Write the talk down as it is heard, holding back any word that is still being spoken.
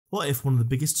What if one of the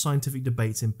biggest scientific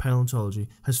debates in paleontology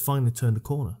has finally turned a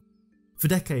corner? For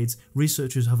decades,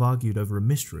 researchers have argued over a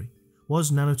mystery.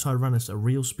 Was Nanotyrannus a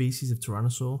real species of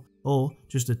tyrannosaur, or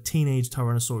just a teenage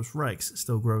Tyrannosaurus rex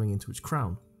still growing into its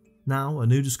crown? Now, a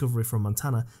new discovery from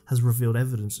Montana has revealed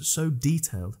evidence so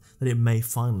detailed that it may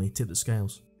finally tip the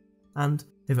scales. And,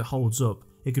 if it holds up,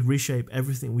 it could reshape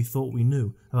everything we thought we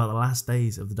knew about the last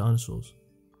days of the dinosaurs.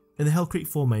 In the Hell Creek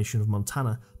Formation of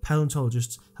Montana,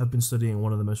 paleontologists have been studying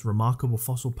one of the most remarkable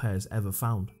fossil pairs ever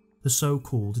found, the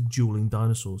so-called Dueling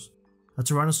Dinosaurs. A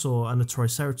Tyrannosaur and a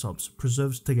Triceratops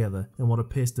preserved together in what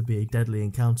appears to be a deadly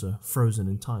encounter frozen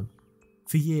in time.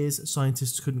 For years,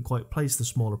 scientists couldn't quite place the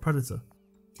smaller predator.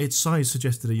 Its size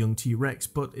suggested a young T-Rex,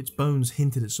 but its bones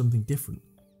hinted at something different.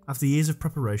 After years of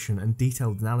preparation and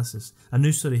detailed analysis, a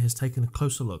new study has taken a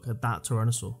closer look at that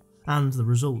Tyrannosaur, and the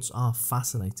results are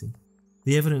fascinating.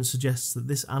 The evidence suggests that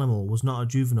this animal was not a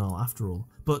juvenile after all,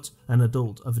 but an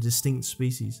adult of a distinct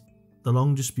species, the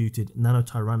long-disputed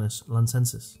Nanotyrannus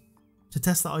lancensis. To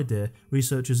test that idea,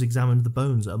 researchers examined the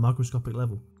bones at a microscopic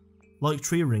level. Like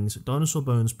tree rings, dinosaur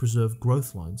bones preserve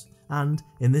growth lines, and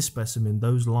in this specimen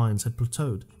those lines had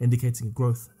plateaued, indicating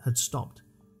growth had stopped.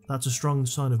 That's a strong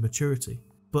sign of maturity,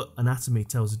 but anatomy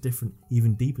tells a different,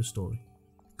 even deeper story.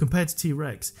 Compared to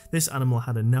T-Rex, this animal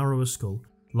had a narrower skull,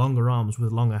 longer arms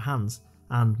with longer hands,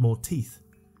 and more teeth.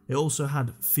 It also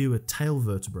had fewer tail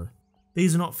vertebrae.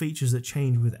 These are not features that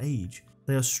change with age,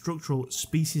 they are structural,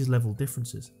 species-level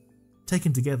differences.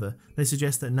 Taken together, they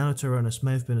suggest that Nanotyrannus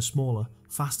may have been a smaller,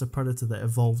 faster predator that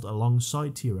evolved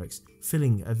alongside T-Rex,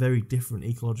 filling a very different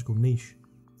ecological niche.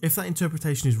 If that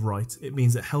interpretation is right, it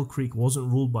means that Hell Creek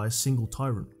wasn't ruled by a single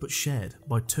tyrant, but shared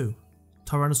by two.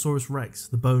 Tyrannosaurus rex,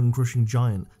 the bone-crushing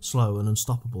giant, slow and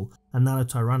unstoppable, and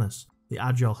Nanotyrannus, the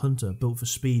agile hunter built for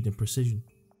speed and precision.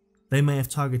 They may have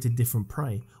targeted different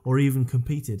prey, or even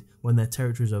competed when their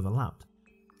territories overlapped.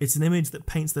 It's an image that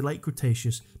paints the late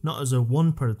Cretaceous not as a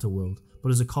one-predator world,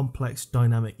 but as a complex,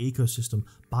 dynamic ecosystem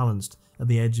balanced at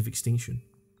the edge of extinction.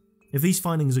 If these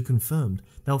findings are confirmed,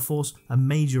 they'll force a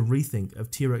major rethink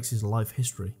of T-Rex's life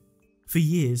history. For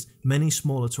years, many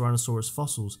smaller Tyrannosaurus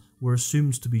fossils were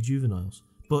assumed to be juveniles,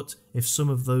 but if some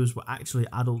of those were actually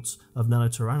adults of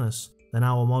Nanotyrannus, then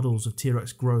our models of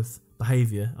T-Rex growth,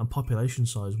 behaviour and population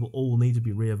size will all need to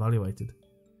be re-evaluated.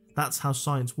 That's how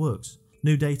science works.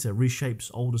 New data reshapes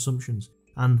old assumptions,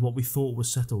 and what we thought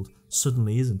was settled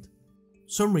suddenly isn't.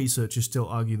 Some researchers still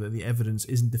argue that the evidence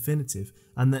isn't definitive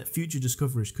and that future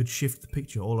discoveries could shift the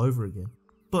picture all over again.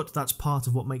 But that's part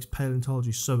of what makes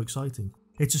paleontology so exciting.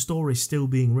 It's a story still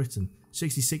being written,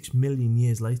 66 million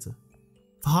years later.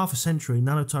 For half a century,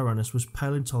 Nanotyrannus was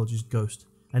paleontology's ghost,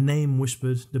 a name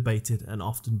whispered, debated and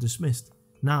often dismissed.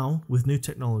 Now, with new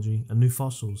technology and new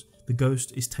fossils, the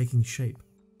ghost is taking shape.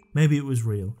 Maybe it was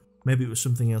real, maybe it was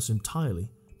something else entirely,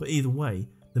 but either way,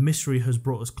 the mystery has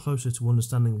brought us closer to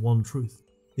understanding one truth.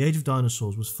 The age of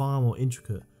dinosaurs was far more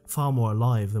intricate, far more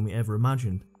alive than we ever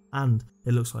imagined, and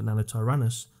it looks like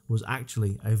Nanotyrannus was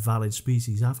actually a valid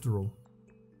species after all.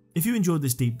 If you enjoyed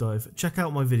this deep dive, check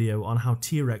out my video on how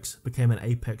T-Rex became an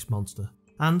apex monster,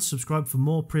 and subscribe for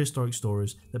more prehistoric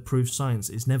stories that prove science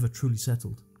is never truly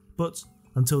settled. But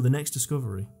until the next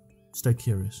discovery, stay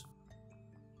curious.